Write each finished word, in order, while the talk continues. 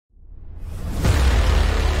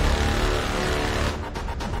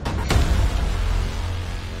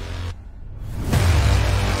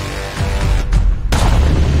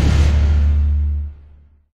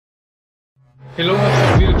Hello,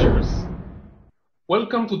 AppSec villagers.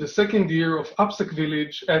 Welcome to the second year of AppSec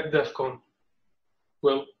Village at DEF CON.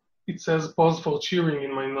 Well, it says pause for cheering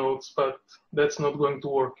in my notes, but that's not going to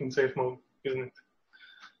work in safe mode, isn't it?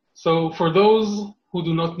 So for those who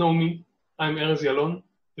do not know me, I'm Erez Yalon,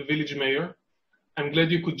 the village mayor. I'm glad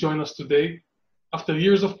you could join us today. After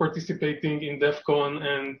years of participating in DEF CON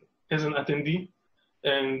and as an attendee,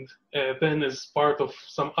 and then as part of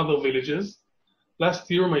some other villages,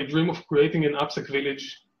 last year my dream of creating an AppSec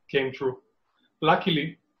village came true.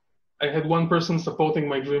 Luckily, I had one person supporting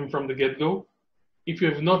my dream from the get-go. If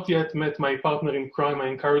you have not yet met my partner in crime, I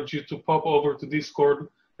encourage you to pop over to Discord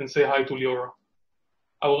and say hi to Liora,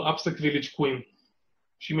 our AppSec village queen.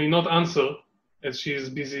 She may not answer, as she is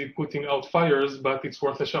busy putting out fires, but it's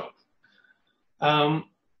worth a shot.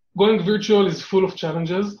 Going virtual is full of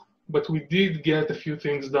challenges, but we did get a few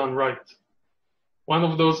things done right. One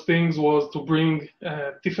of those things was to bring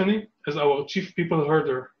Tiffany as our chief people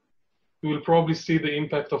herder. You will probably see the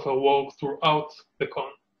impact of her work throughout the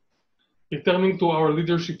con. Returning to our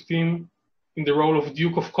leadership team in the role of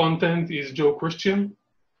Duke of Content is Joe Christian.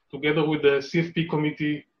 Together with the CFP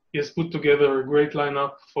committee, he has put together a great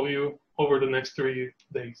lineup for you over the next 3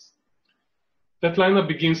 days. That lineup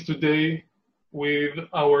begins today with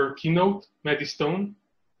our keynote, Maddie Stone.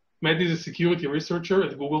 Maddie is a security researcher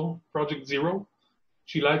at Google Project Zero.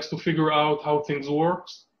 She likes to figure out how things work,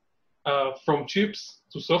 from chips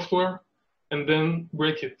to software, and then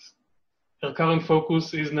break it. Her current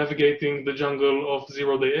focus is navigating the jungle of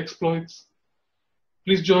zero-day exploits.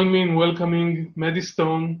 Please join me in welcoming Maddie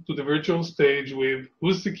Stone to the virtual stage with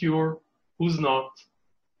who's secure, who's not,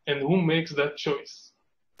 and who makes that choice.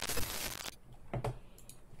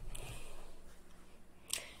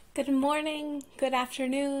 Good morning, good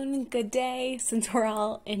afternoon, good day, since we're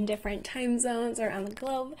all in different time zones around the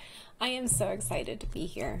globe. I am so excited to be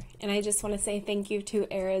here, and I just want to say thank you to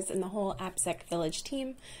Erez and the whole AppSec Village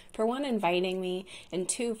team for one, inviting me, and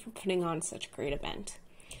two, for putting on such a great event.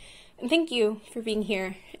 And thank you for being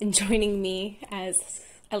here and joining me, as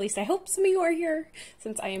at least I hope some of you are here,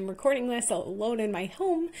 since I am recording this alone in my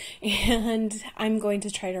home, and I'm going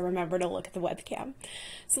to try to remember to look at the webcam.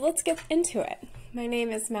 So let's get into it. My name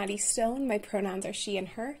is Maddie Stone, my pronouns are she and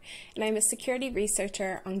her, and I'm a security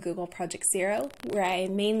researcher on Google Project Zero, where I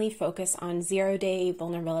mainly focus on zero-day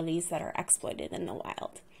vulnerabilities that are exploited in the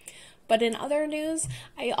wild. But in other news,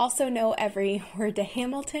 I also know every word to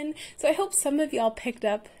Hamilton, so I hope some of y'all picked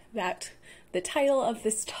up that the title of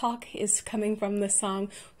this talk is coming from the song,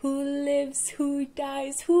 Who Lives, Who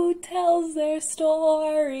Dies, Who Tells Their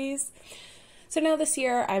Stories? So now this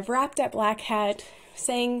year, I've wrapped up Black Hat,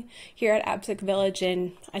 sang here at AppSec Village,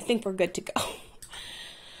 and I think we're good to go.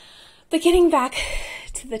 But getting back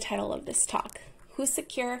to the title of this talk, who's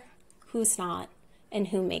secure, who's not, and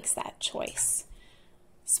who makes that choice?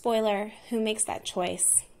 Spoiler, who makes that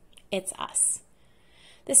choice? It's us.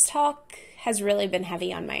 This talk has really been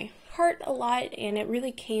heavy on my heart a lot, and it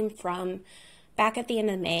really came from back at the end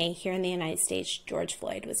of May here in the United States. George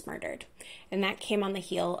Floyd was murdered, and that came on the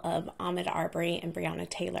heel of Ahmaud Arbery and Breonna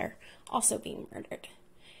Taylor also being murdered.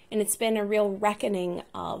 And it's been a real reckoning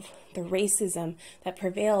of the racism that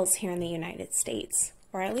prevails here in the United States,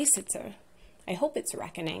 or at least I hope it's a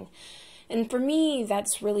reckoning. And for me,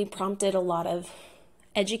 that's really prompted a lot of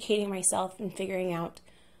educating myself and figuring out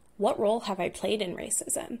what role have I played in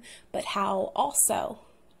racism, but how also,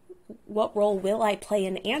 what role will I play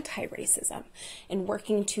in anti-racism and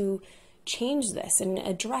working to change this and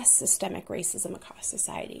address systemic racism across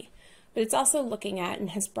society. But it's also looking at and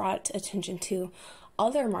has brought attention to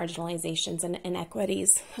other marginalizations and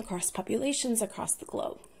inequities across populations across the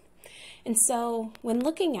globe. And so when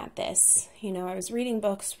looking at this, I was reading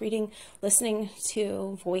books, listening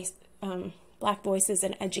to Black voices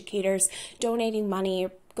and educators, donating money,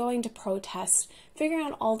 going to protest, figuring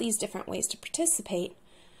out all these different ways to participate.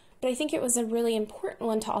 But I think it was a really important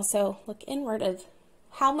one to also look inward of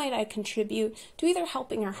how might I contribute to either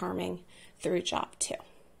helping or harming through job too.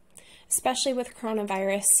 Especially with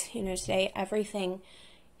coronavirus, today everything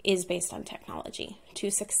is based on technology.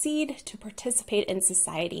 To succeed, to participate in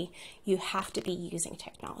society, you have to be using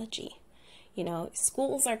technology.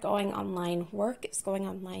 Schools are going online, work is going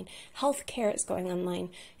online, healthcare is going online.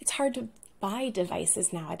 It's hard to buy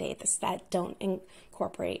devices nowadays that don't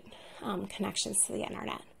incorporate connections to the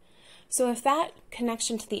internet. So if that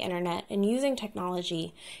connection to the internet and using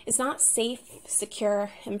technology is not safe,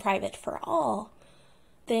 secure, and private for all,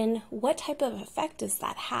 then what type of effect does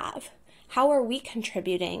that have? How are we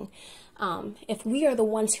contributing if we are the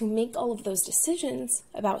ones who make all of those decisions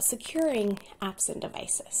about securing apps and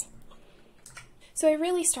devices? So I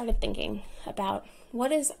really started thinking about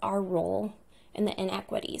what is our role and the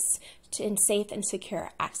inequities in safe and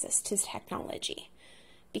secure access to technology,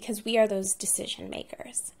 because we are those decision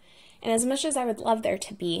makers. And as much as I would love there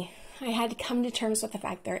to be, I had to come to terms with the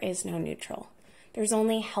fact there is no neutral. There's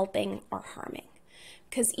only helping or harming.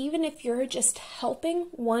 Because even if you're just helping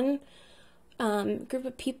one group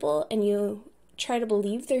of people and you try to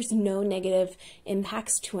believe there's no negative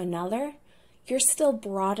impacts to another, you're still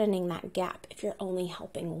broadening that gap if you're only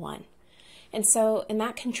helping one. And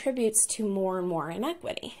that contributes to more and more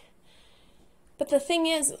inequity. But the thing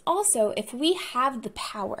is also, if we have the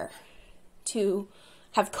power to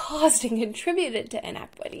have caused and contributed to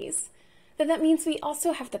inequities, then that means we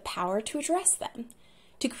also have the power to address them,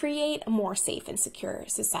 to create a more safe and secure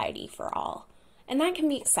society for all. And that can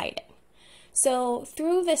be exciting. So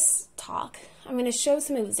through this talk, I'm going to show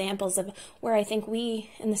some examples of where I think we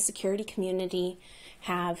in the security community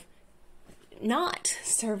have not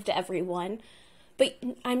served everyone, but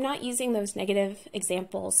I'm not using those negative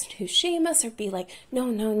examples to shame us or be like, no,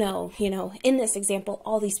 in this example,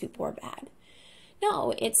 all these people were bad.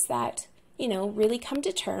 No, it's that, really come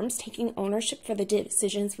to terms, taking ownership for the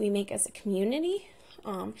decisions we make as a community,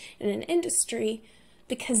 in an industry,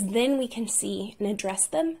 because then we can see and address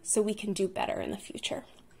them so we can do better in the future.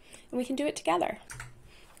 And we can do it together.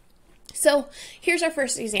 So here's our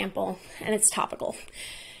first example, and it's topical.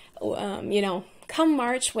 Come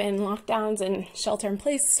March, when lockdowns and shelter in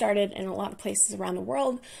place started in a lot of places around the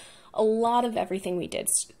world, a lot of everything we did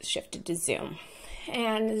shifted to Zoom.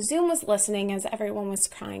 And Zoom was listening as everyone was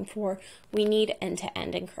crying for, we need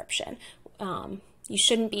end-to-end encryption. You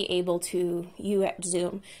shouldn't be able to, you at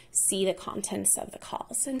Zoom, see the contents of the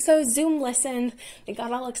calls. And so Zoom listened, they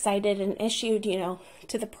got all excited and issued,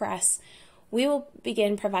 to the press, we will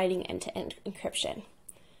begin providing end-to-end encryption,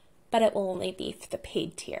 but it will only be for the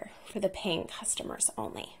paid tier, for the paying customers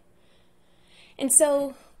only. And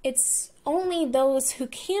so it's only those who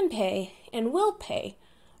can pay and will pay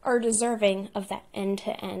are deserving of that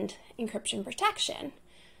end-to-end encryption protection.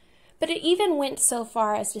 But it even went so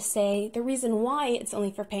far as to say the reason why it's only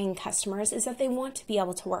for paying customers is that they want to be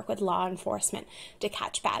able to work with law enforcement to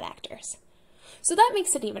catch bad actors. So that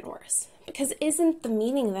makes it even worse, because isn't the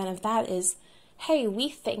meaning then of that is, hey, we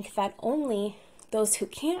think that only those who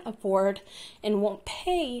can't afford and won't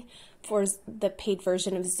pay for the paid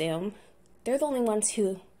version of Zoom, they're the only ones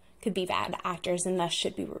who could be bad actors and thus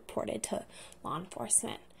should be reported to law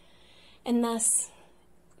enforcement. And thus,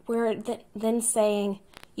 we're then saying,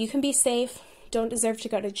 you can be safe, don't deserve to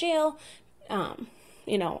go to jail, on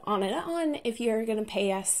and on if you're going to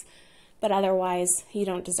pay us, but otherwise you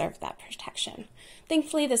don't deserve that protection.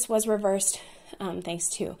 Thankfully, this was reversed thanks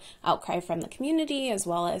to outcry from the community as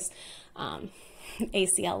well as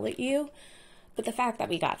ACLU, but the fact that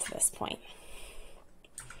we got to this point.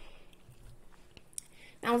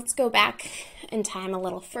 Now let's go back in time a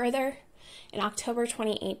little further. In October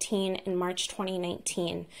 2018 and March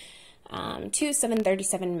 2019, two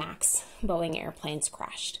 737 MAX Boeing airplanes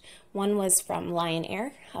crashed. One was from Lion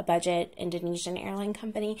Air, a budget Indonesian airline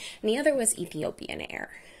company, and the other was Ethiopian Air,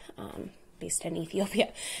 based in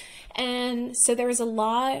Ethiopia. And so there was a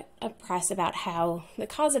lot of press about how the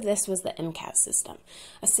cause of this was the MCAS system,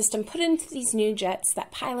 a system put into these new jets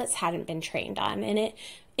that pilots hadn't been trained on, and it,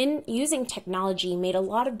 in using technology, made a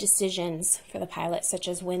lot of decisions for the pilots, such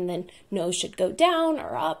as when the nose should go down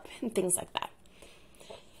or up and things like that.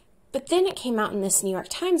 But then it came out in this New York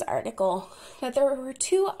Times article that there were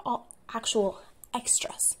two actual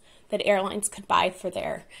extras that airlines could buy for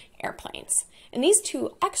their airplanes. And these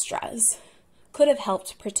two extras could have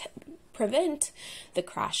helped prevent the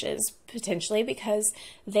crashes, potentially, because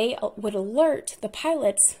they would alert the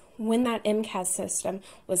pilots when that MCAS system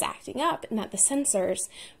was acting up and that the sensors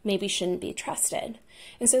maybe shouldn't be trusted.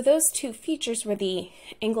 And so those two features were the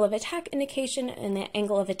angle of attack indication and the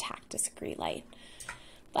angle of attack discrete light.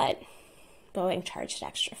 But Boeing charged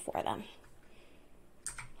extra for them.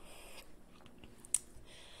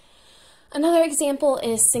 Another example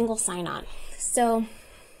is single sign-on. So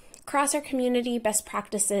across our community, best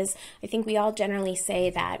practices, I think we all generally say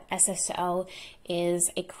that SSO is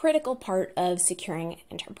a critical part of securing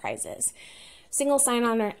enterprises. Single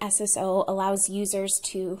sign-on, or SSO, allows users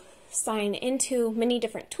to sign into many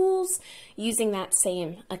different tools using that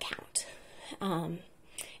same account.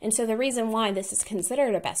 And so the reason why this is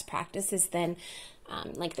considered a best practice is then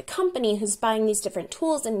like the company who's buying these different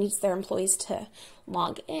tools and needs their employees to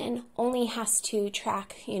log in only has to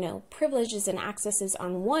track, privileges and accesses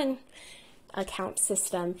on one account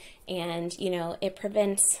system, and, it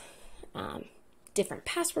prevents different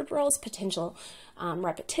password roles, potential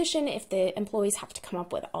repetition if the employees have to come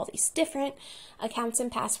up with all these different accounts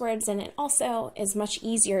and passwords. And it also is much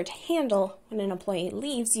easier to handle when an employee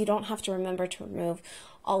leaves. You don't have to remember to remove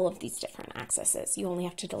all of these different accesses. You only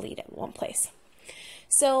have to delete it in one place.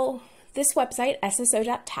 So this website,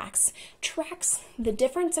 sso.tax, tracks the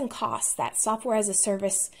difference in costs that software as a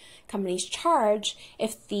service companies charge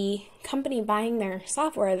if the company buying their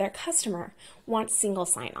software, their customer, wants single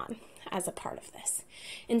sign-on as a part of this.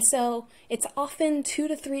 And so it's often 2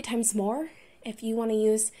 to 3 times more if you want to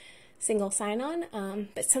use single sign-on,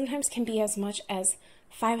 but sometimes can be as much as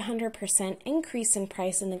 500% increase in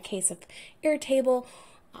price in the case of Airtable,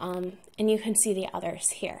 and you can see the others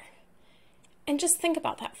here. And just think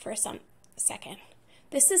about that for a second.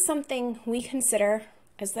 This is something we consider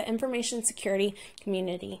as the information security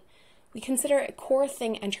community. We consider a core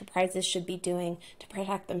thing enterprises should be doing to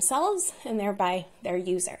protect themselves and thereby their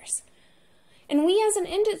users. And we as an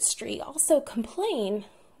industry also complain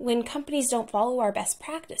when companies don't follow our best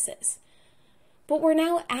practices. But we're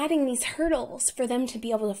now adding these hurdles for them to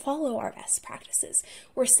be able to follow our best practices.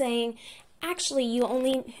 We're saying, actually, you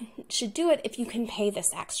only should do it if you can pay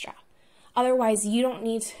this extra. Otherwise, you don't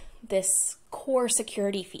need this core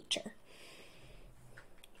security feature.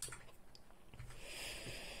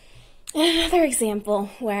 Another example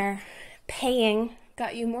where paying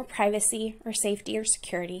got you more privacy or safety or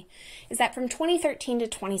security is that from 2013 to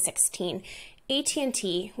 2016,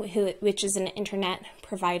 AT&T, which is an internet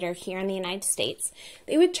provider here in the United States,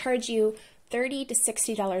 they would charge you $30 to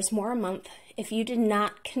 $60 more a month if you did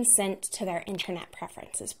not consent to their internet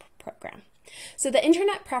preferences program. So the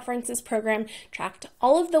Internet Preferences program tracked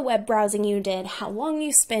all of the web browsing you did, how long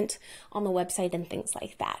you spent on the website, and things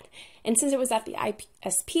like that. And since it was at the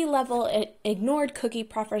ISP level, it ignored cookie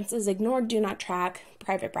preferences, ignored do not track,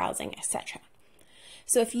 private browsing, etc.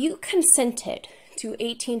 So if you consented to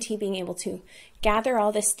AT&T being able to gather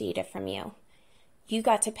all this data from you, you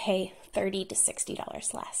got to pay $30 to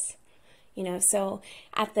 $60 less. You know, so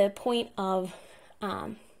at the point of a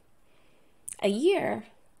year,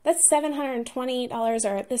 that's $720,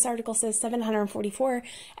 or this article says $744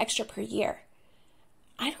 extra per year.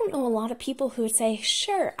 I don't know a lot of people who would say,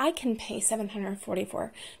 sure, I can pay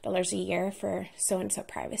 $744 a year for so-and-so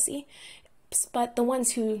privacy. But the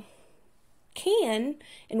ones who can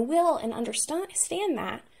and will and understand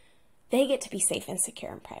that, they get to be safe and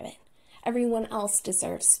secure and private. Everyone else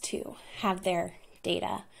deserves to have their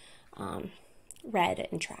data read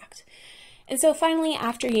and tracked. And so finally,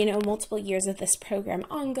 after, multiple years of this program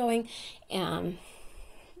ongoing,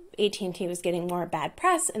 AT&T was getting more bad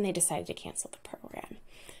press and they decided to cancel the program.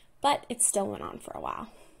 But it still went on for a while,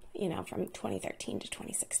 from 2013 to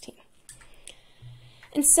 2016.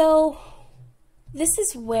 And so this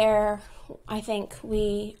is where I think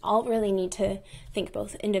we all really need to think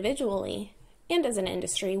both individually and as an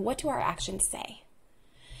industry, what do our actions say?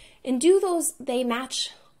 And do they match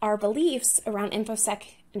our beliefs around InfoSec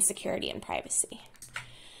and security and privacy?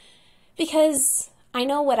 Because I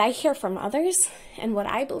know what I hear from others and what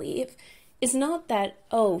I believe is not that,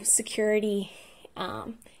 security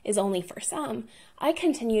is only for some. I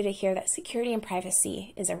continue to hear that security and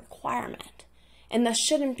privacy is a requirement and thus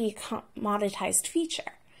shouldn't be a commoditized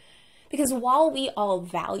feature. Because while we all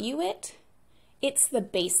value it, it's the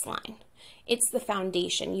baseline. It's the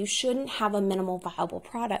foundation. You shouldn't have a minimal viable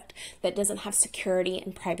product that doesn't have security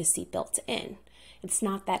and privacy built in. It's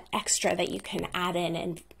not that extra that you can add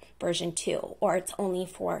in version 2, or it's only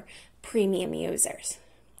for premium users.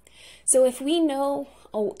 So if we know,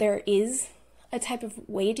 there is a type of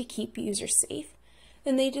way to keep users safe,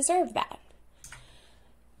 then they deserve that.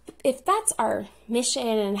 If that's our mission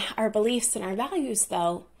and our beliefs and our values,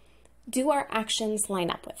 though, do our actions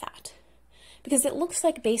line up with that? Because it looks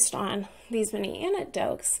like, based on these many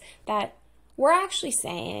anecdotes, that we're actually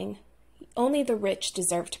saying only the rich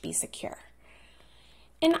deserve to be secure.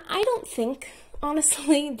 And I don't think,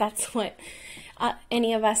 honestly, that's what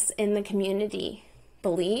any of us in the community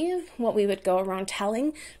believe, what we would go around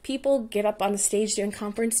telling people, get up on the stage doing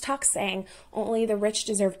conference talks saying only the rich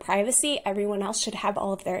deserve privacy, everyone else should have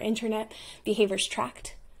all of their internet behaviors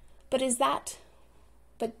tracked. But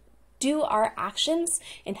do our actions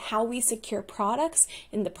and how we secure products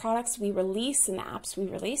and the products we release and the apps we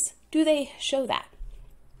release, do they show that?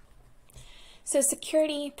 So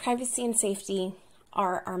security, privacy, and safety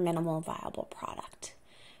are our minimal viable product.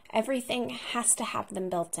 Everything has to have them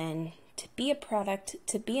built in to be a product,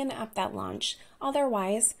 to be an app that launch.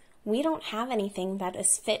 Otherwise, we don't have anything that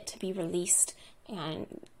is fit to be released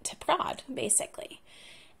and to prod, basically.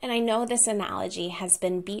 And I know this analogy has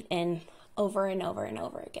been beat in over and over and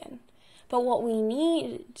over again. But what we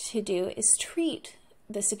need to do is treat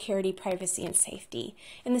the security, privacy, and safety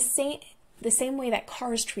in the same way that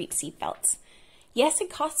cars treat seatbelts. Yes, it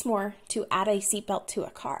costs more to add a seatbelt to a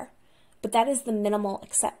car, but that is the minimal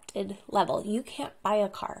accepted level. You can't buy a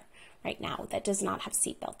car right now that does not have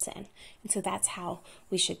seatbelts in. And so that's how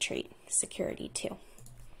we should treat security too.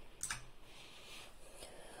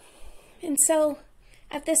 And so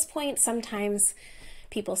at this point, sometimes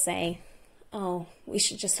people say, oh, we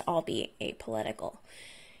should just all be apolitical.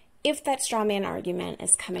 If that straw man argument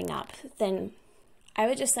is coming up, then I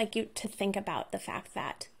would just like you to think about the fact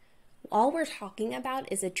that all we're talking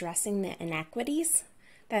about is addressing the inequities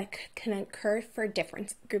that can occur for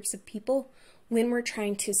different groups of people when we're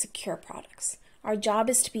trying to secure products. Our job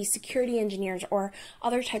is to be security engineers or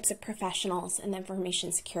other types of professionals in the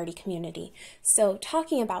information security community. So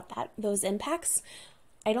talking about those impacts,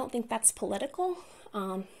 I don't think that's political.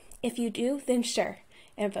 If you do, then sure,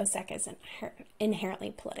 InfoSec is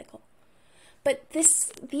inherently political. But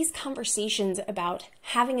these conversations about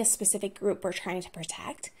having a specific group we're trying to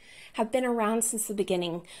protect have been around since the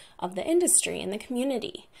beginning of the industry and the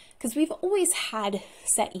community, because we've always had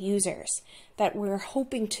set users that we're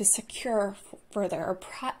hoping to secure further or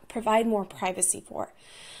provide more privacy for.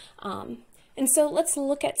 And so let's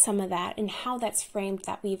look at some of that and how that's framed,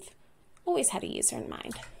 that we've always had a user in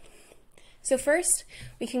mind. So first,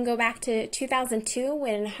 we can go back to 2002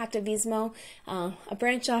 when Hacktivismo, a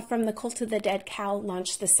branch off from the Cult of the Dead Cow,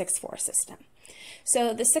 launched the 6.4 system.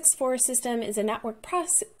 So the 6.4 system is a network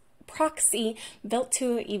proxy built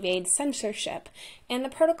to evade censorship, and the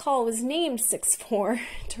protocol was named 6.4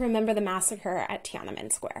 to remember the massacre at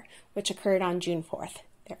Tiananmen Square, which occurred on June 4th,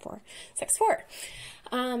 therefore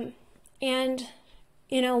 6.4. And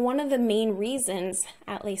you know, one of the main reasons,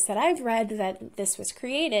 at least that I've read, that this was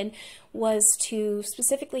created was to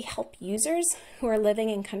specifically help users who are living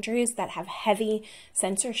in countries that have heavy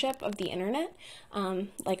censorship of the internet,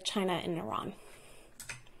 like China and Iran.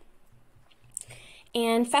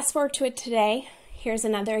 And fast forward to it today, here's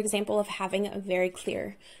another example of having a very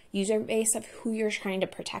clear user base of who you're trying to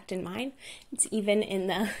protect in mind. It's even in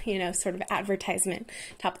the, sort of advertisement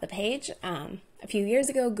top of the page. A few years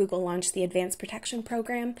ago, Google launched the Advanced Protection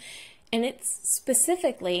Program, and it's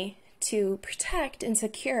specifically to protect and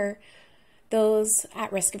secure those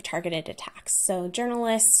at risk of targeted attacks. So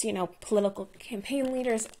journalists, political campaign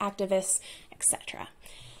leaders, activists, etc.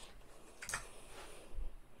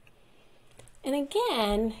 And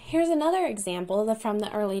again, here's another example from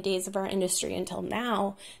the early days of our industry until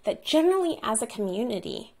now, that generally as a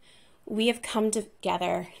community, we have come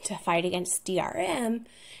together to fight against DRM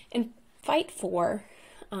and fight for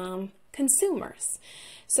consumers.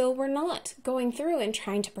 So we're not going through and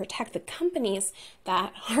trying to protect the companies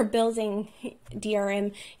that are building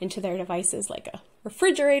DRM into their devices, like a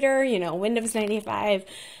refrigerator, Windows 95,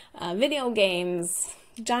 video games,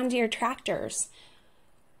 John Deere tractors.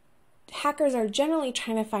 Hackers are generally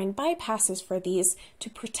trying to find bypasses for these to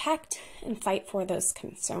protect and fight for those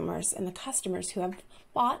consumers and the customers who have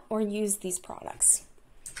bought or used these products.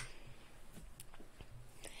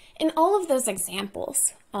 In all of those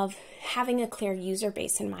examples of having a clear user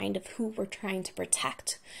base in mind of who we're trying to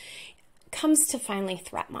protect comes to finally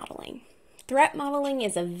threat modeling. Threat modeling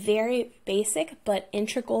is a very basic but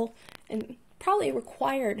integral and probably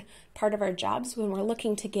required part of our jobs when we're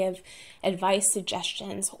looking to give advice,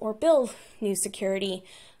 suggestions, or build new security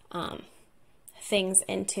things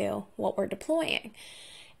into what we're deploying.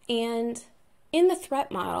 And in the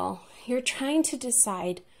threat model, you're trying to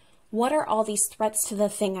decide, what are all these threats to the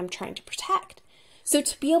thing I'm trying to protect? So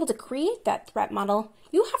to be able to create that threat model,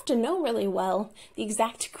 you have to know really well the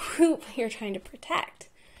exact group you're trying to protect.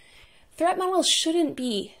 Threat models shouldn't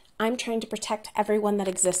be, I'm trying to protect everyone that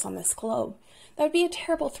exists on this globe. That would be a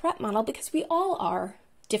terrible threat model, because we all are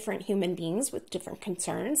different human beings with different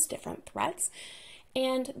concerns, different threats,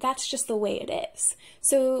 and that's just the way it is.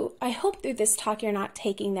 So I hope through this talk you're not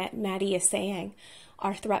taking that Maddie is saying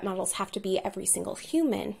our threat models have to be every single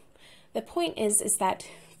human. The point is that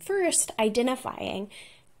first identifying,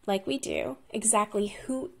 like we do, exactly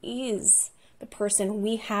who is the person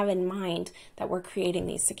we have in mind that we're creating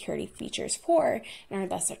these security features for and are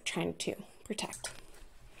thus trying to protect.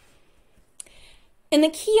 And the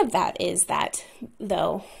key of that is that,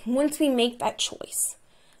 though, once we make that choice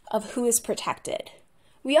of who is protected,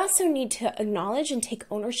 we also need to acknowledge and take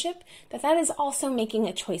ownership that that is also making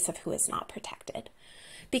a choice of who is not protected.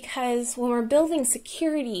 Because when we're building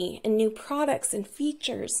security and new products and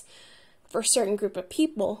features for a certain group of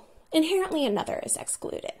people, inherently another is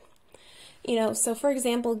excluded. So for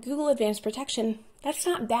example, Google Advanced Protection, that's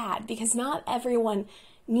not bad, because not everyone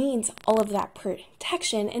needs all of that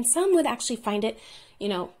protection, and some would actually find it,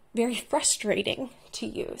 very frustrating to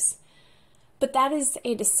use. But that is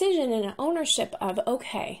a decision and an ownership of,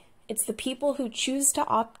 okay, it's the people who choose to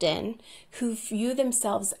opt in, who view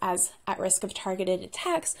themselves as at risk of targeted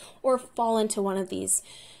attacks or fall into one of these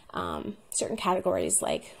certain categories,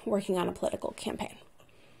 like working on a political campaign.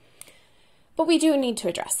 But we do need to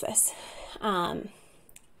address this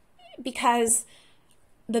because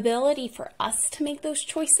the ability for us to make those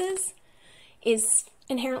choices is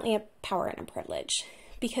inherently a power and a privilege,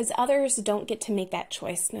 because others don't get to make that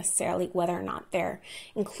choice necessarily whether or not they're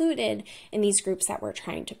included in these groups that we're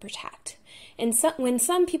trying to protect. And so, when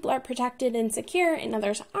some people are protected and secure and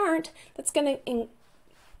others aren't, that's going to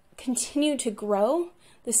continue to grow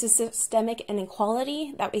the systemic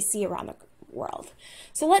inequality that we see around the world.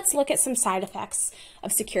 So let's look at some side effects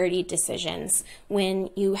of security decisions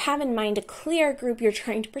when you have in mind a clear group you're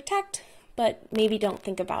trying to protect, but maybe don't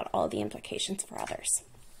think about all the implications for others.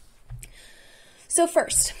 So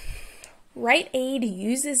first, Rite Aid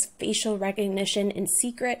uses facial recognition in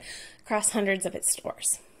secret across hundreds of its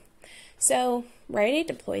stores. So Rite Aid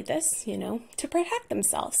deployed this, to protect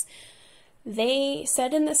themselves. They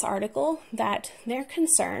said in this article that their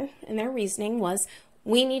concern and their reasoning was,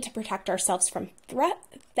 we need to protect ourselves from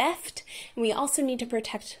theft, and we also need to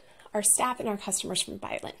protect our staff and our customers from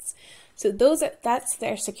violence. So that's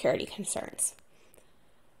their security concerns.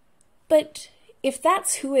 But if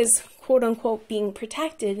that's who is quote unquote being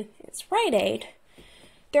protected, it's Rite Aid,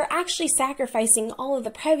 they're actually sacrificing all of the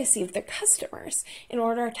privacy of their customers in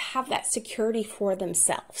order to have that security for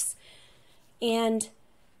themselves. And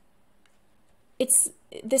it's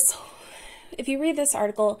this, if you read this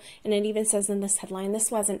article, and it even says in this headline, this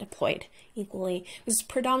wasn't deployed equally. It was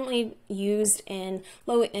predominantly used in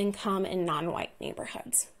low-income and non-white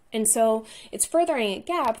neighborhoods. And so it's furthering a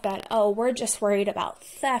gap that, we're just worried about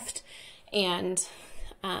theft and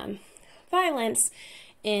violence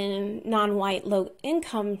in non-white,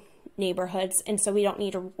 low-income neighborhoods, and so we don't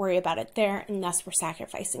need to worry about it there, and thus we're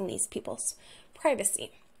sacrificing these people's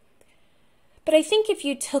privacy. But I think if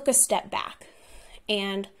you took a step back,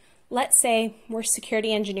 and let's say we're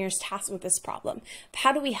security engineers tasked with this problem,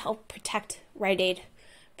 how do we help protect Rite Aid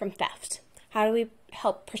from theft? How do we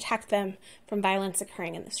help protect them from violence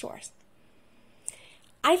occurring in the stores?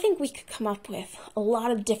 I think we could come up with a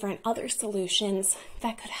lot of different other solutions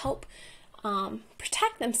that could help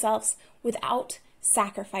protect themselves without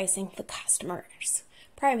sacrificing the customer's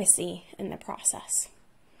privacy in the process.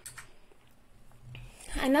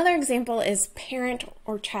 Another example is parent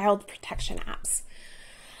or child protection apps.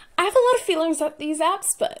 I have a lot of feelings about these apps,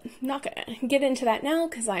 but I'm not going to get into that now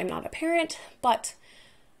because I'm not a parent. But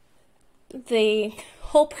the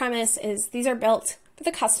whole premise is these are built for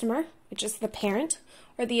the customer, which is the parent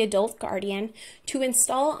or the adult guardian, to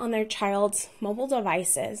install on their child's mobile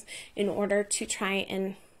devices in order to try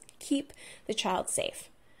and keep the child safe.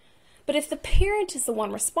 But if the parent is the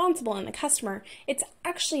one responsible and the customer, it's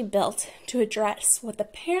actually built to address what the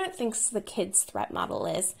parent thinks the kid's threat model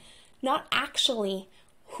is, not actually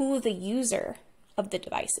who the user of the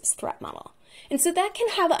device's threat model. And so that can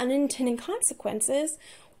have unintended consequences,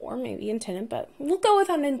 or maybe intended, but we'll go with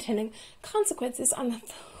unintended consequences on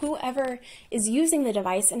whoever is using the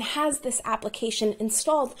device and has this application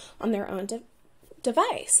installed on their own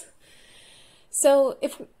device. So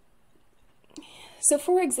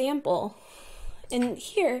for example, and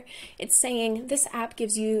here it's saying this app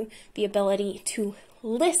gives you the ability to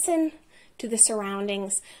listen to the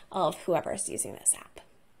surroundings of whoever is using this app.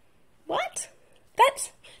 What?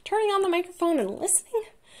 That's turning on the microphone and listening?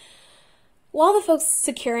 While the folks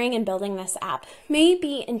securing and building this app may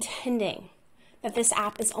be intending that this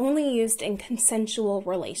app is only used in consensual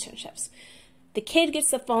relationships, the kid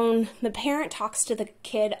gets the phone, the parent talks to the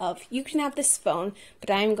kid of, you can have this phone,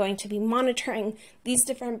 but I'm going to be monitoring these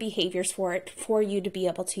different behaviors for it for you to be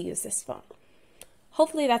able to use this phone.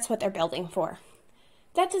 Hopefully that's what they're building for.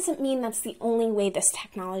 That doesn't mean that's the only way this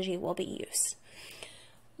technology will be used.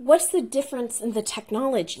 What's the difference in the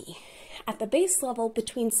technology at the base level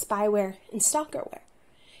between spyware and stalkerware?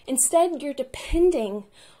 Instead, you're depending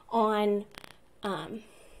on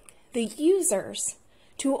the users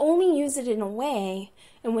to only use it in a way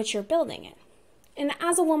in which you're building it. And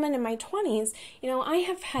as a woman in my 20s, I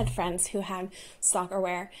have had friends who had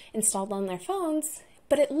stalkerware installed on their phones,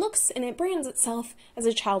 but it looks and it brands itself as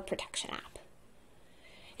a child protection app.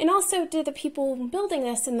 And also, do the people building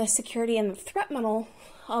this in the security and the threat model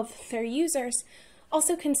of their users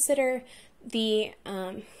also consider the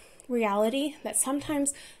reality that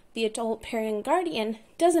sometimes the adult parent and guardian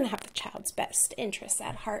doesn't have the child's best interests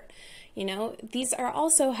at heart. You know, these are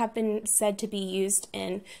also have been said to be used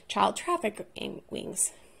in child trafficking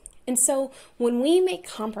wings. And so when we make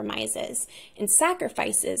compromises and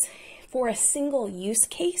sacrifices for a single use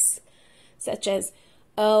case, such as,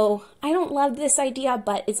 oh, I don't love this idea,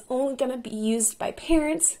 but it's only going to be used by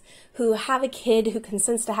parents who have a kid who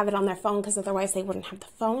consents to have it on their phone because otherwise they wouldn't have the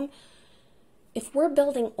phone. If we're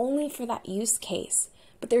building only for that use case,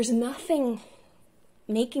 but there's nothing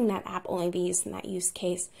making that app only be used in that use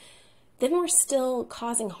case, then we're still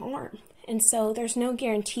causing harm. And so there's no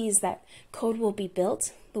guarantees that code will be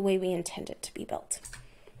built the way we intend it to be built.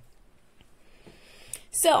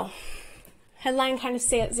 So, headline kind of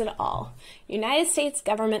says it all. United States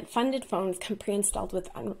government funded phones come pre-installed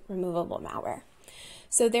with unremovable malware.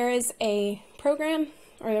 So there is a program,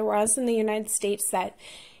 or there was in the United States, that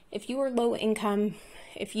if you were low income,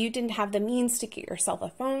 if you didn't have the means to get yourself a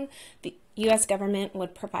phone, the U.S. government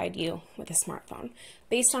would provide you with a smartphone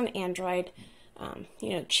based on Android,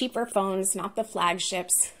 cheaper phones, not the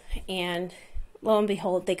flagships, and lo and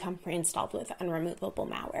behold, they come pre-installed with unremovable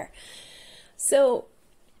malware. So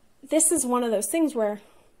this is one of those things where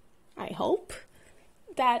I hope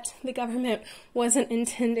that the government wasn't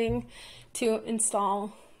intending to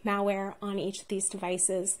install malware on each of these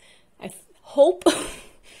devices. I hope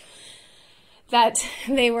that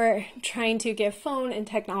they were trying to give phone and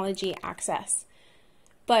technology access.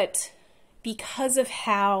 But because of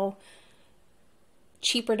how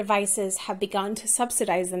cheaper devices have begun to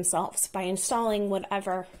subsidize themselves by installing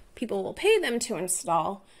whatever people will pay them to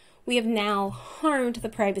install, we have now harmed the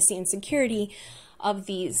privacy and security of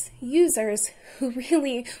these users who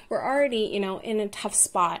really were already, in a tough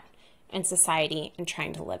spot in society and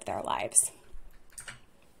trying to live their lives.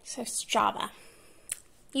 So Strava.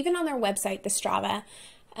 Even on their website, the Strava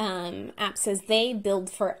app says they build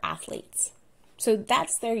for athletes. So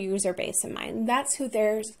that's their user base in mind. That's who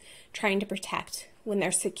they're trying to protect when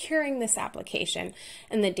they're securing this application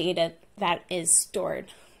and the data that is stored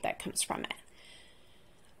that comes from it.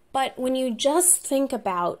 But when you just think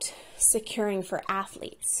about securing for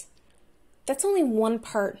athletes, that's only one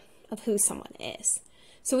part of who someone is.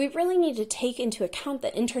 So we really need to take into account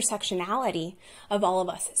the intersectionality of all of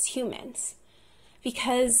us as humans.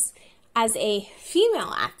 Because as a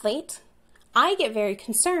female athlete, I get very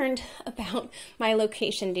concerned about my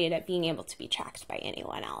location data being able to be tracked by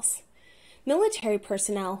anyone else. Military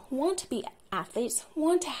personnel want to be athletes,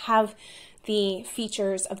 want to have the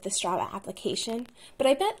features of the Strava application, but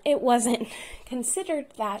I bet it wasn't considered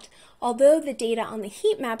that although the data on the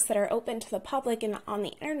heat maps that are open to the public and on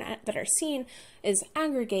the internet that are seen is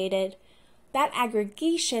aggregated, that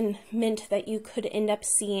aggregation meant that you could end up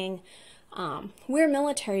seeing where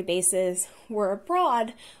military bases were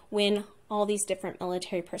abroad when all these different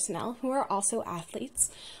military personnel, who are also athletes,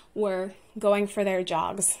 were going for their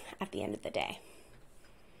jogs at the end of the day.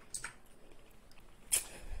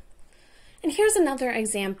 And here's another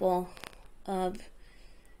example of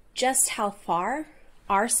just how far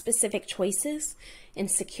our specific choices in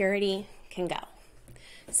security can go.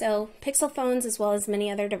 So Pixel phones, as well as many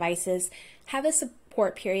other devices, have a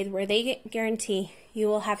support period where they guarantee you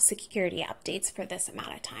will have security updates for this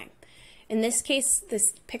amount of time. In this case,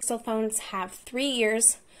 this Pixel phones have 3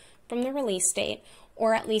 years from the release date,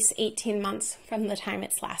 or at least 18 months from the time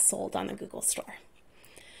it's last sold on the Google Store.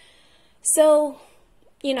 So,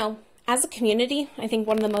 as a community, I think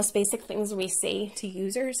one of the most basic things we say to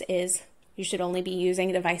users is you should only be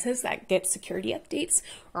using devices that get security updates,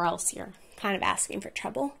 or else you're kind of asking for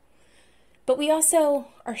trouble. But we also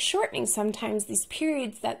are shortening sometimes these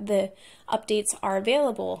periods that the updates are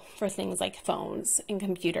available for things like phones and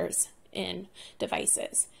computers and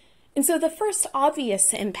devices. And so the first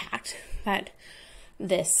obvious impact that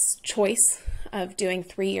this choice of doing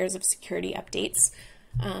 3 years of security updates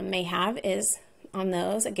may have is on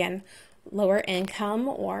those, again, lower income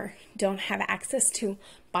or don't have access to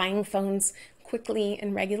buying phones quickly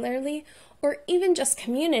and regularly, or even just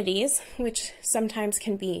communities, which sometimes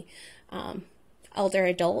can be elder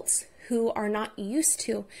adults who are not used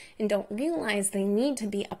to and don't realize they need to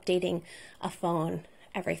be updating a phone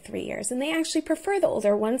every 3 years. And they actually prefer the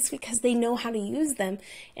older ones because they know how to use them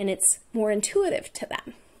and it's more intuitive to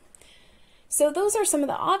them. So those are some of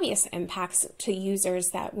the obvious impacts to users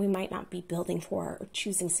that we might not be building for or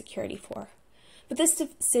choosing security for. But these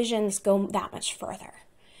decisions go that much further.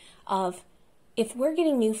 If we're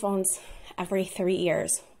getting new phones every 3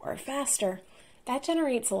 years or faster, that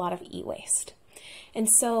generates a lot of e-waste. And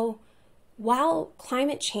so while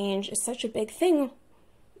climate change is such a big thing,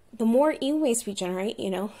 the more e-waste we generate,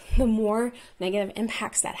 the more negative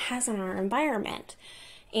impacts that has on our environment.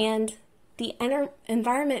 And the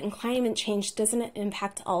environment and climate change doesn't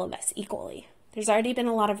impact all of us equally. There's already been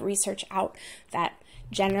a lot of research out that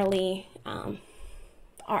generally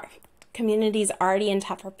our communities already in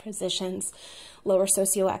tougher positions, lower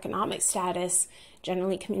socioeconomic status,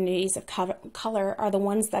 generally communities of color are the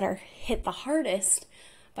ones that are hit the hardest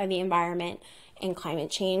by the environment and climate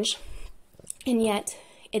change. And yet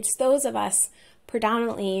it's those of us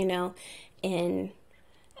predominantly, in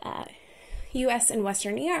US and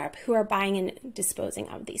Western Europe who are buying and disposing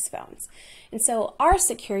of these phones. And so our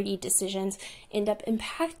security decisions end up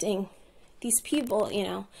impacting these people,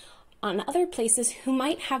 on other places who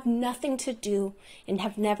might have nothing to do and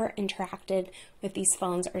have never interacted with these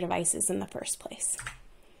phones or devices in the first place.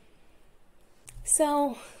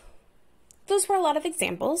 So those were a lot of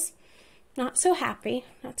examples. Not so happy,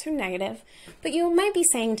 not so negative, but you might be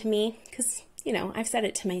saying to me, because, I've said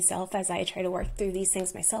it to myself as I try to work through these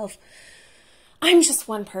things myself, I'm just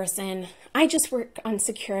one person. I just work on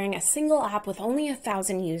securing a single app with only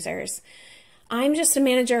 1,000 users. I'm just a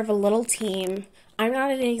manager of a little team. I'm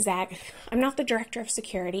not an exec. I'm not the director of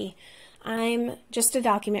security. I'm just a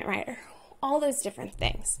document writer. All those different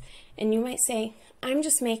things. And you might say, I'm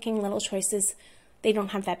just making little choices. They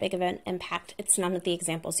don't have that big of an impact. It's none of the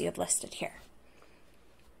examples you have listed here.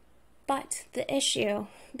 But the issue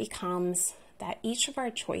becomes that each of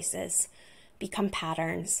our choices become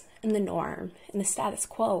patterns and the norm and the status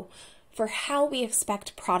quo for how we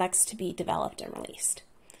expect products to be developed and released.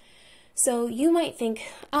 So you might think,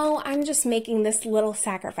 oh, I'm just making this little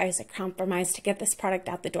sacrifice or compromise to get this product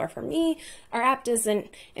out the door for me. Our app doesn't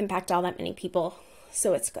impact all that many people,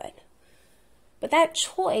 so it's good. But that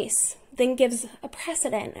choice then gives a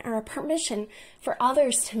precedent or a permission for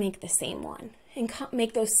others to make the same one and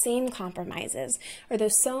make those same compromises or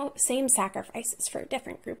those same sacrifices for a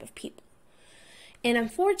different group of people. And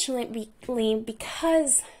unfortunately,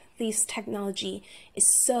 because this technology is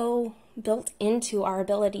so built into our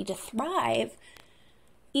ability to thrive,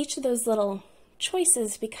 each of those little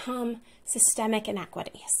choices become systemic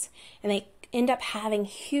inequities, and they end up having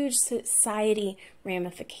huge society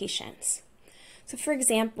ramifications. So for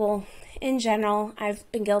example, in general, I've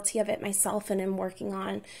been guilty of it myself and am working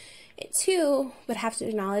on it too, but have to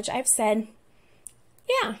acknowledge I've said,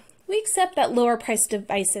 yeah, we accept that lower priced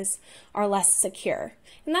devices are less secure.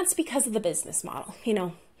 And that's because of the business model.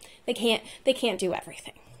 They can't do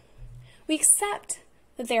everything. We accept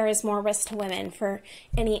that there is more risk to women for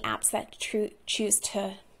any apps that choose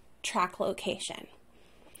to track location.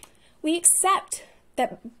 We accept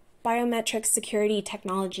that biometric security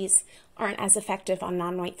technologies aren't as effective on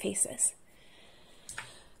non-white faces.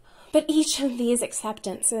 But each of these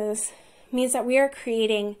acceptances means that we are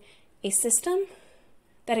creating a system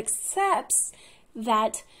that accepts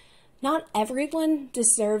that not everyone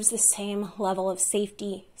deserves the same level of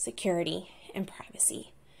safety, security, and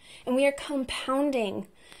privacy. And we are compounding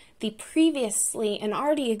the previously and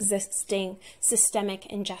already existing systemic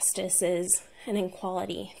injustices and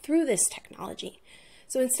inequality through this technology.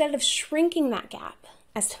 So instead of shrinking that gap,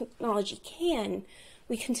 as technology can,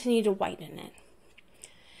 we continue to widen it.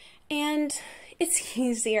 And it's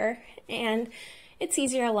easier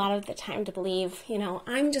a lot of the time to believe,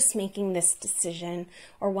 I'm just making this decision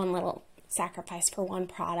or one little sacrifice for one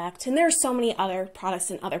product. And there are so many other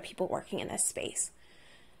products and other people working in this space.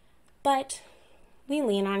 But we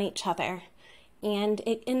lean on each other, and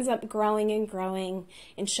it ends up growing and growing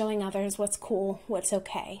and showing others what's cool, what's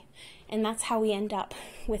okay. And that's how we end up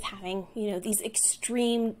with having, these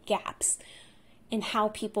extreme gaps in how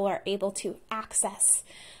people are able to access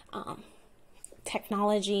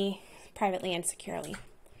technology privately and securely.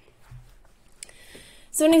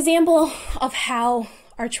 So an example of how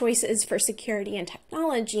our choices for security and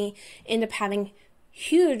technology end up having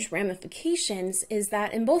huge ramifications is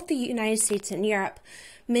that in both the United States and Europe,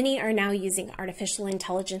 many are now using artificial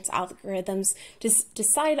intelligence algorithms to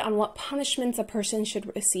decide on what punishments a person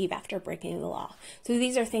should receive after breaking the law. So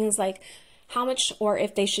these are things like how much or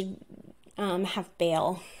if they should have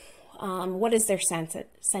bail, what is their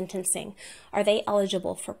sentencing, are they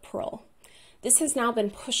eligible for parole. This has now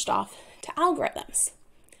been pushed off to algorithms.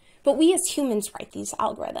 But we as humans write these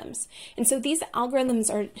algorithms. And so these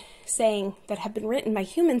algorithms are saying that have been written by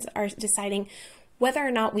humans are deciding whether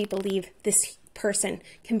or not we believe this person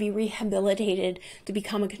can be rehabilitated to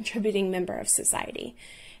become a contributing member of society.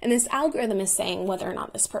 And this algorithm is saying whether or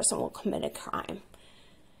not this person will commit a crime.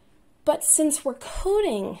 But since we're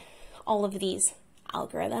coding all of these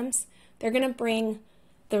algorithms, they're going to bring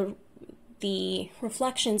the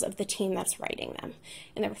reflections of the team that's writing them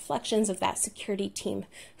and the reflections of that security team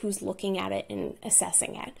who's looking at it and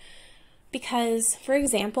assessing it. Because, for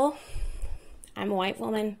example, I'm a white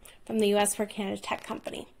woman from the US working at a tech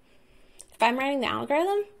company. If I'm writing the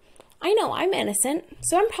algorithm, I know I'm innocent,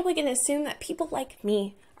 so I'm probably going to assume that people like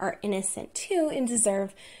me are innocent too and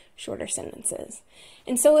deserve shorter sentences.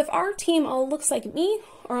 And so if our team all looks like me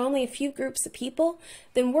or only a few groups of people,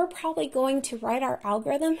 then we're probably going to write our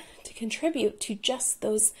algorithm to contribute to just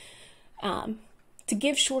those, to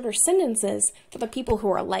give shorter sentences for the people who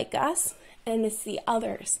are like us, and it's the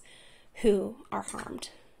others who are harmed.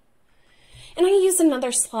 And I use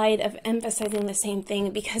another slide of emphasizing the same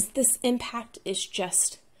thing because this impact is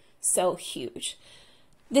just so huge.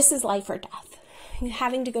 This is life or death,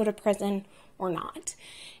 having to go to prison or not.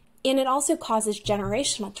 And it also causes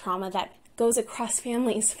generational trauma that goes across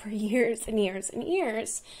families for years and years and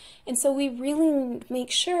years. And so we really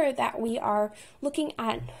make sure that we are looking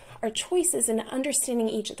at our choices and understanding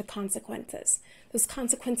each of the consequences. Those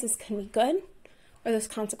consequences can be good or those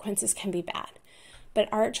consequences can be bad. But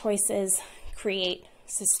our choices create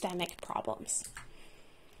systemic problems.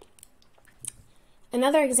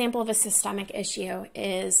 Another example of a systemic issue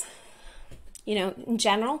is, in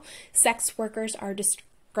general, sex workers are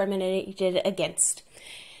discriminated against.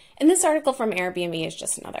 And this article from Airbnb is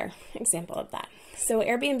just another example of that. So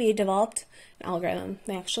Airbnb developed an algorithm.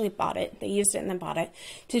 They actually bought it. They used it and then bought it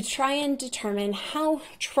to try and determine how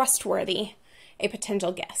trustworthy a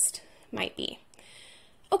potential guest might be.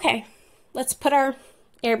 Okay, let's put our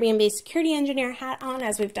Airbnb security engineer hat on,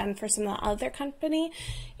 as we've done for some of the other company.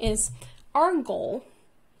 Our goal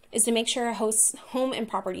is to make sure a host's home and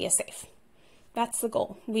property is safe. That's the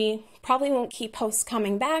goal. We probably won't keep hosts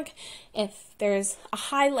coming back if there's a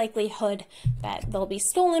high likelihood that they'll be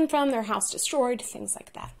stolen from, their house destroyed, things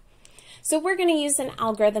like that. So we're going to use an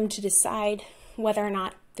algorithm to decide whether or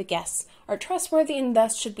not the guests are trustworthy and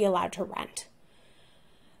thus should be allowed to rent.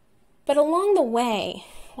 But along the way,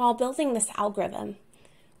 while building this algorithm,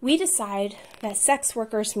 we decide that sex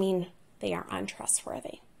workers mean they are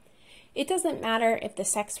untrustworthy. It doesn't matter if the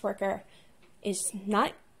sex worker is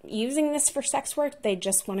not using this for sex work, they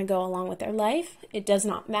just want to go along with their life. It does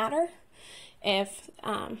not matter if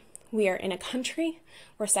we are in a country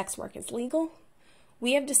where sex work is legal.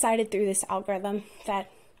 We have decided through this algorithm that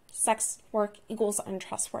sex work equals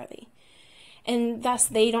untrustworthy. And thus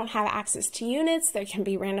they don't have access to units. There can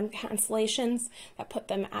be random cancellations that put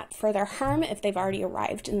them at further harm if they've already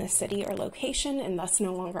arrived in the city or location and thus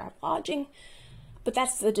no longer have lodging. But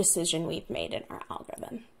that's the decision we've made in our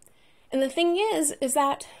algorithm. And the thing is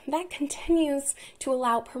that continues to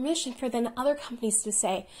allow permission for then other companies to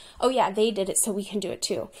say, oh yeah, they did it, so we can do it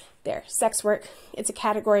too. There, sex work, it's a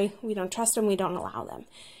category, we don't trust them, we don't allow them.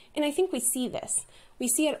 And I think we see this. We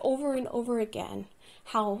see it over and over again,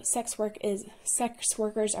 how sex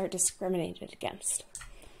workers are discriminated against.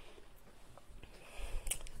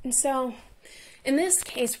 And so, in this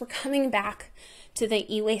case, we're coming back to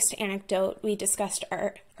the e-waste anecdote we discussed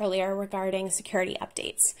earlier regarding security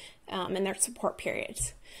updates and their support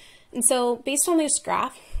periods. And so based on this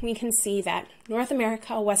graph, we can see that North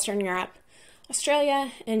America, Western Europe,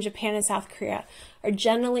 Australia, and Japan and South Korea are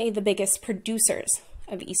generally the biggest producers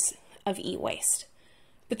of e-waste.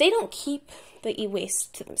 But they don't keep the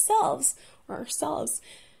e-waste to themselves or ourselves.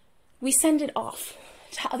 We send it off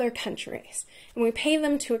to other countries and we pay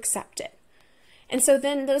them to accept it. And so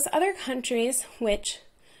then those other countries, which,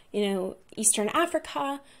 Western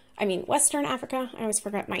Africa, I always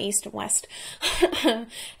forget my East and West,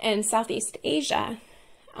 and Southeast Asia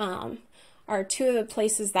are two of the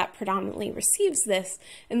places that predominantly receives this,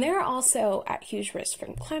 and they're also at huge risk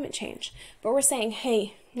from climate change. But we're saying,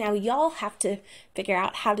 hey, now y'all have to figure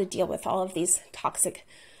out how to deal with all of these toxic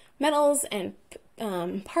metals and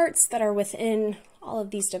parts that are within all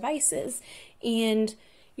of these devices, and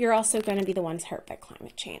you're also going to be the ones hurt by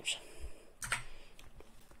climate change.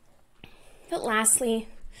 But lastly,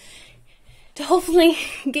 to hopefully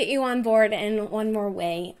get you on board in one more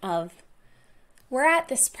way of, we're at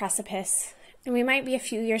this precipice, and we might be a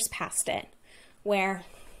few years past it, where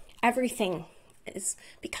everything is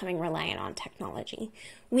becoming reliant on technology.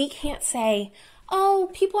 We can't say, oh,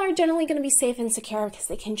 people are generally going to be safe and secure because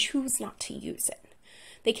they can choose not to use it.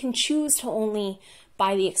 They can choose to only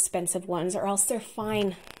buy the expensive ones, or else they're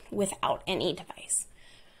fine without any device.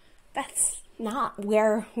 That's not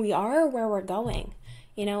where we are or where we're going.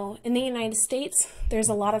 In the United States, there's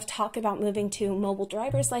a lot of talk about moving to mobile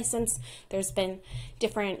driver's license. There's been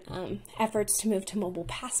different efforts to move to mobile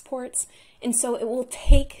passports. And so it will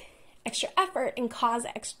take extra effort and cause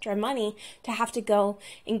extra money to have to go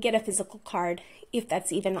and get a physical card if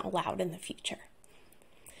that's even allowed in the future.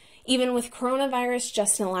 Even with coronavirus,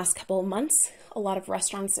 just in the last couple of months, a lot of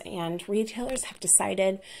restaurants and retailers have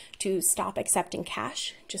decided to stop accepting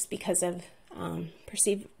cash just because of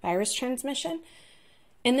perceived virus transmission.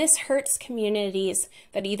 And this hurts communities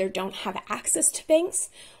that either don't have access to banks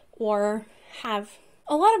or have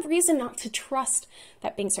a lot of reason not to trust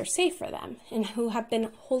that banks are safe for them and who have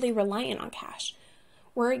been wholly reliant on cash.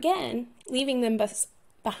 We're again leaving them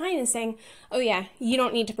behind and saying, oh yeah, you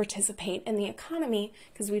don't need to participate in the economy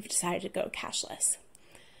because we've decided to go cashless.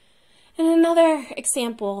 And another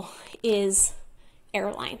example is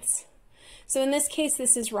airlines. So in this case,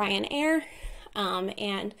 this is Ryanair.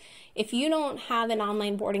 And if you don't have an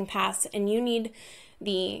online boarding pass and you need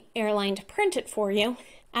the airline to print it for you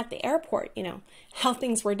at the airport, you know, how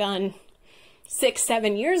things were done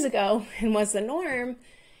 6-7 years ago and was the norm,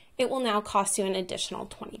 it will now cost you an additional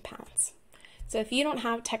 20 pounds. So if you don't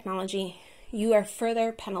have technology, you are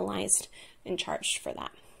further penalized and charged for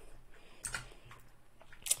that.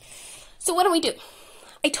 So what do?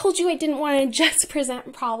 I told you I didn't want to just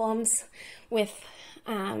present problems with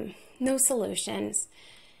no solutions.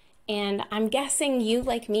 And I'm guessing you,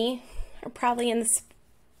 like me, are probably in the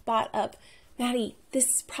spot of, Maddie,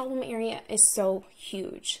 this problem area is so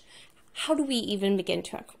huge. How do we even begin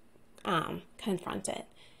to confront it?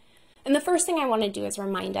 And the first thing I want to do is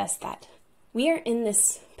remind us that we are in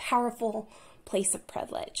this powerful place of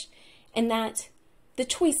privilege and that the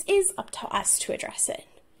choice is up to us to address it.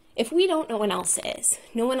 If we don't, no one else is.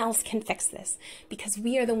 No one else can fix this because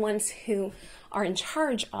we are the ones who are in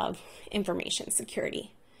charge of information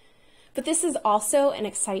security. But this is also an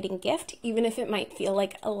exciting gift, even if it might feel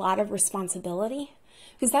like a lot of responsibility,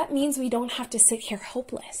 because that means we don't have to sit here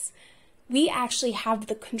hopeless. We actually have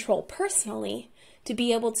the control personally to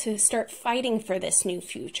be able to start fighting for this new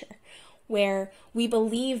future, where we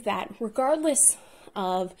believe that regardless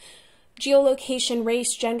of geolocation,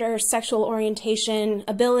 race, gender, sexual orientation,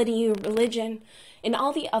 ability, religion, and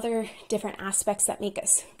all the other different aspects that make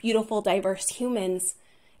us beautiful, diverse humans,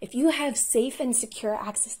 if you have safe and secure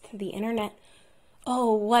access to the internet,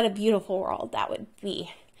 oh, what a beautiful world that would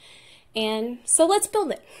be. And so let's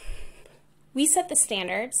build it. We set the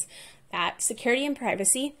standards that security and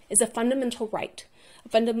privacy is a fundamental right, a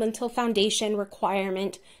fundamental foundation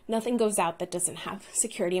requirement. Nothing goes out that doesn't have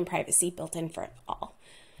security and privacy built in for it all.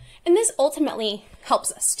 And this ultimately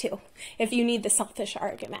helps us too, if you need the selfish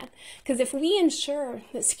argument. Because if we ensure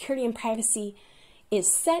that security and privacy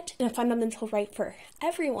is set in a fundamental right for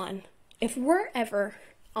everyone, if we're ever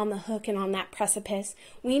on the hook and on that precipice,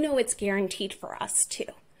 we know it's guaranteed for us too.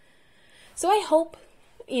 So I hope,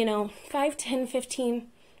 5, 10, 15,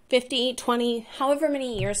 50, 20, however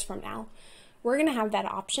many years from now, we're going to have that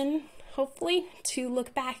option, hopefully, to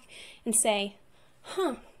look back and say,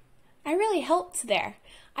 I really helped there.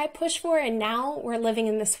 I pushed for it, and now we're living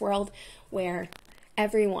in this world where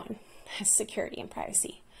everyone has security and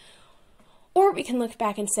privacy. Or we can look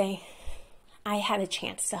back and say, I had a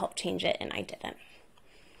chance to help change it and I didn't.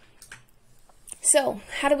 So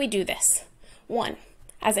how do we do this? 1,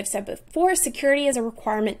 as I've said before, security is a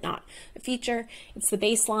requirement, not a feature. It's the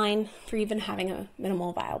baseline for even having a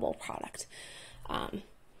minimal viable product.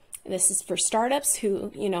 This is for startups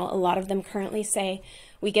who, a lot of them currently say,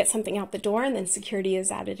 we get something out the door and then security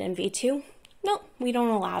is added in V2. No, we don't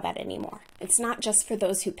allow that anymore. It's not just for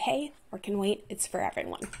those who pay or can wait, it's for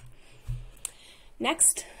everyone.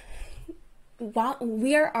 Next, while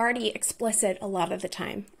we are already explicit a lot of the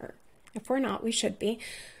time, or if we're not, we should be,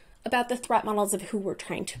 about the threat models of who we're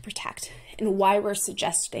trying to protect and why we're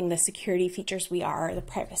suggesting the security features we are, the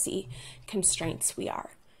privacy constraints we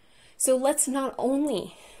are. So let's not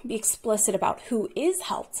only be explicit about who is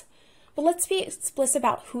helped, but let's be explicit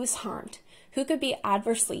about who's harmed, who could be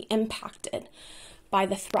adversely impacted by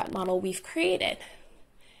the threat model we've created.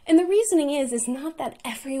 And the reasoning is not that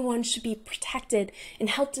everyone should be protected and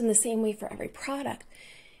helped in the same way for every product.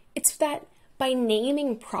 It's that by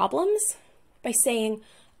naming problems, by saying,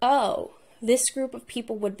 oh, this group of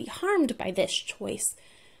people would be harmed by this choice,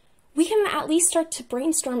 we can at least start to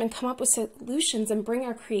brainstorm and come up with solutions and bring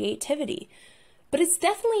our creativity. But it's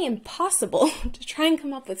definitely impossible to try and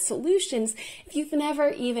come up with solutions if you've never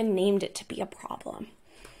even named it to be a problem.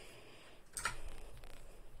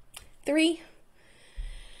 3,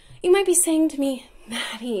 you might be saying to me,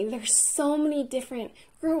 Maddie, there's so many different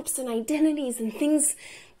groups and identities and things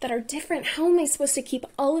that are different. How am I supposed to keep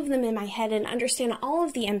all of them in my head and understand all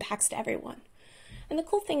of the impacts to everyone? And the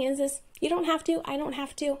cool thing is you don't have to, I don't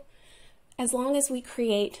have to, as long as we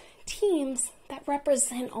create teams that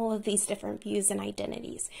represent all of these different views and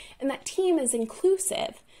identities. And that team is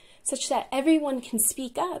inclusive, such that everyone can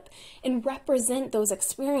speak up and represent those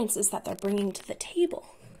experiences that they're bringing to the table.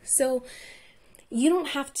 So you don't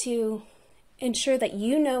have to ensure that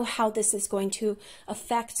you know how this is going to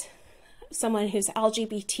affect someone who's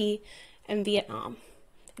LGBT and Vietnam.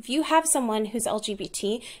 If you have someone who's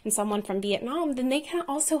LGBT and someone from Vietnam, then they can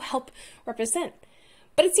also help represent.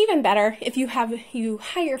 But it's even better if you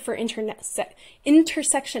hire for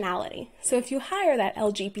intersectionality. So if you hire that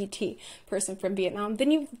LGBT person from Vietnam,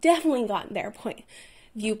 then you've definitely gotten their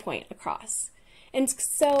viewpoint across. And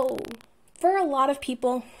so for a lot of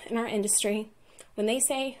people in our industry, when they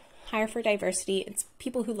say hire for diversity, it's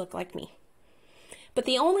people who look like me. But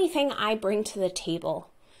the only thing I bring to the table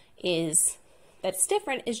that's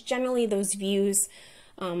different is generally those views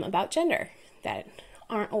about gender that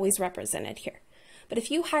aren't always represented here. But if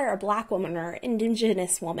you hire a Black woman or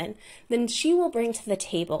Indigenous woman, then she will bring to the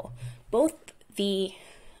table both the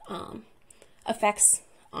effects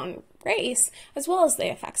on race as well as the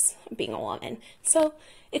effects of being a woman. So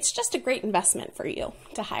it's just a great investment for you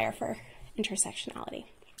to hire for intersectionality.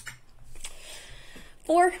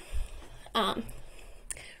 4,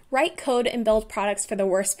 write code and build products for the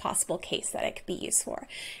worst possible case that it could be used for.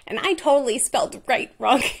 And I totally spelled right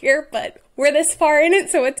wrong here, but we're this far in it,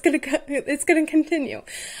 so it's gonna continue.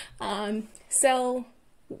 So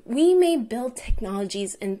we may build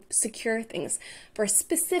technologies and secure things for a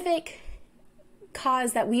specific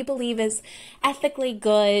cause that we believe is ethically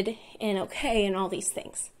good and okay and all these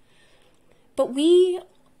things. But we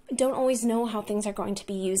don't always know how things are going to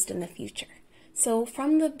be used in the future. So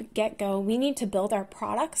from the get-go, we need to build our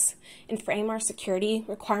products and frame our security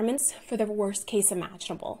requirements for the worst case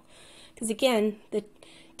imaginable. Because again, the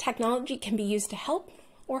technology can be used to help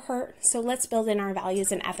or hurt, so let's build in our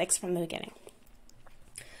values and ethics from the beginning.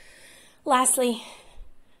 Lastly,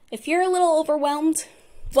 if you're a little overwhelmed,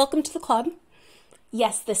 welcome to the club.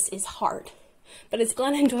 Yes, this is hard, but as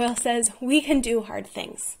Glennon Doyle says, we can do hard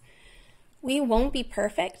things. We won't be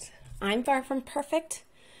perfect. I'm far from perfect.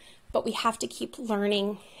 But we have to keep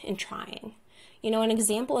learning and trying. You know, an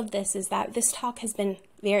example of this is that this talk has been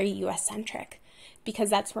very US-centric because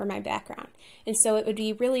that's where my background. And so it would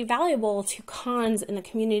be really valuable to cons in the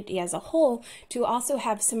community as a whole to also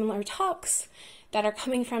have similar talks that are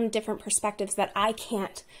coming from different perspectives that I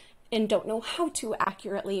can't and don't know how to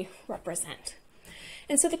accurately represent.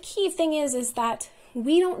 And so the key thing is that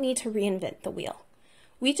we don't need to reinvent the wheel.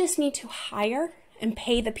 We just need to hire and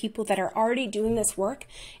pay the people that are already doing this work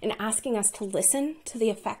and asking us to listen to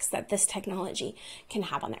the effects that this technology can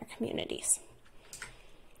have on their communities.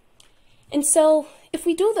 And so if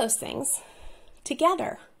we do those things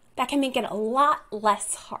together, that can make it a lot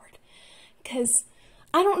less hard. Because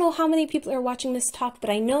I don't know how many people are watching this talk,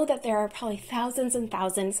 but I know that there are probably thousands and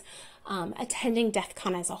thousands attending DEF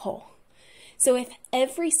CON as a whole. So if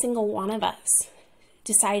every single one of us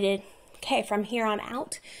decided, okay, from here on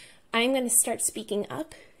out, I'm going to start speaking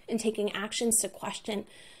up and taking actions to question,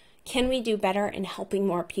 can we do better in helping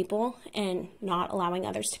more people and not allowing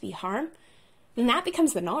others to be harmed? Then that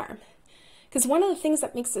becomes the norm. Because one of the things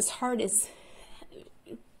that makes this hard is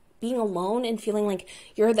being alone and feeling like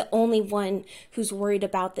you're the only one who's worried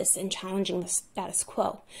about this and challenging the status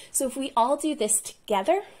quo. So if we all do this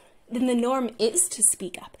together, then the norm is to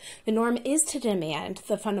speak up. The norm is to demand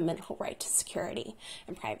the fundamental right to security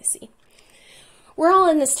and privacy. We're all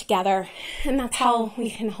in this together, and that's how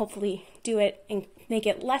we can hopefully do it and make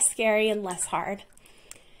it less scary and less hard.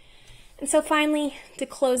 And so finally, to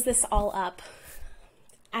close this all up,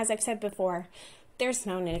 as I've said before, there's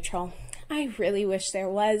no neutral. I really wish there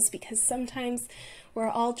was, because sometimes we're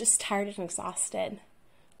all just tired and exhausted,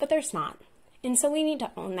 but there's not. And so we need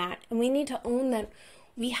to own that, and we need to own that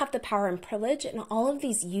we have the power and privilege, and all of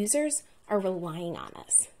these users are relying on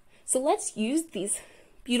us. So let's use these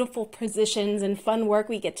beautiful positions and fun work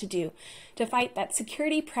we get to do to fight that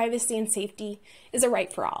security, privacy, and safety is a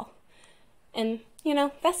right for all. And, you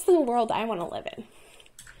know, that's the world I want to live in.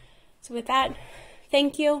 So with that,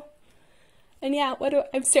 thank you. And yeah,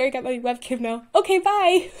 I'm staring at my webcam now. Okay,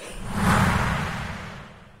 bye.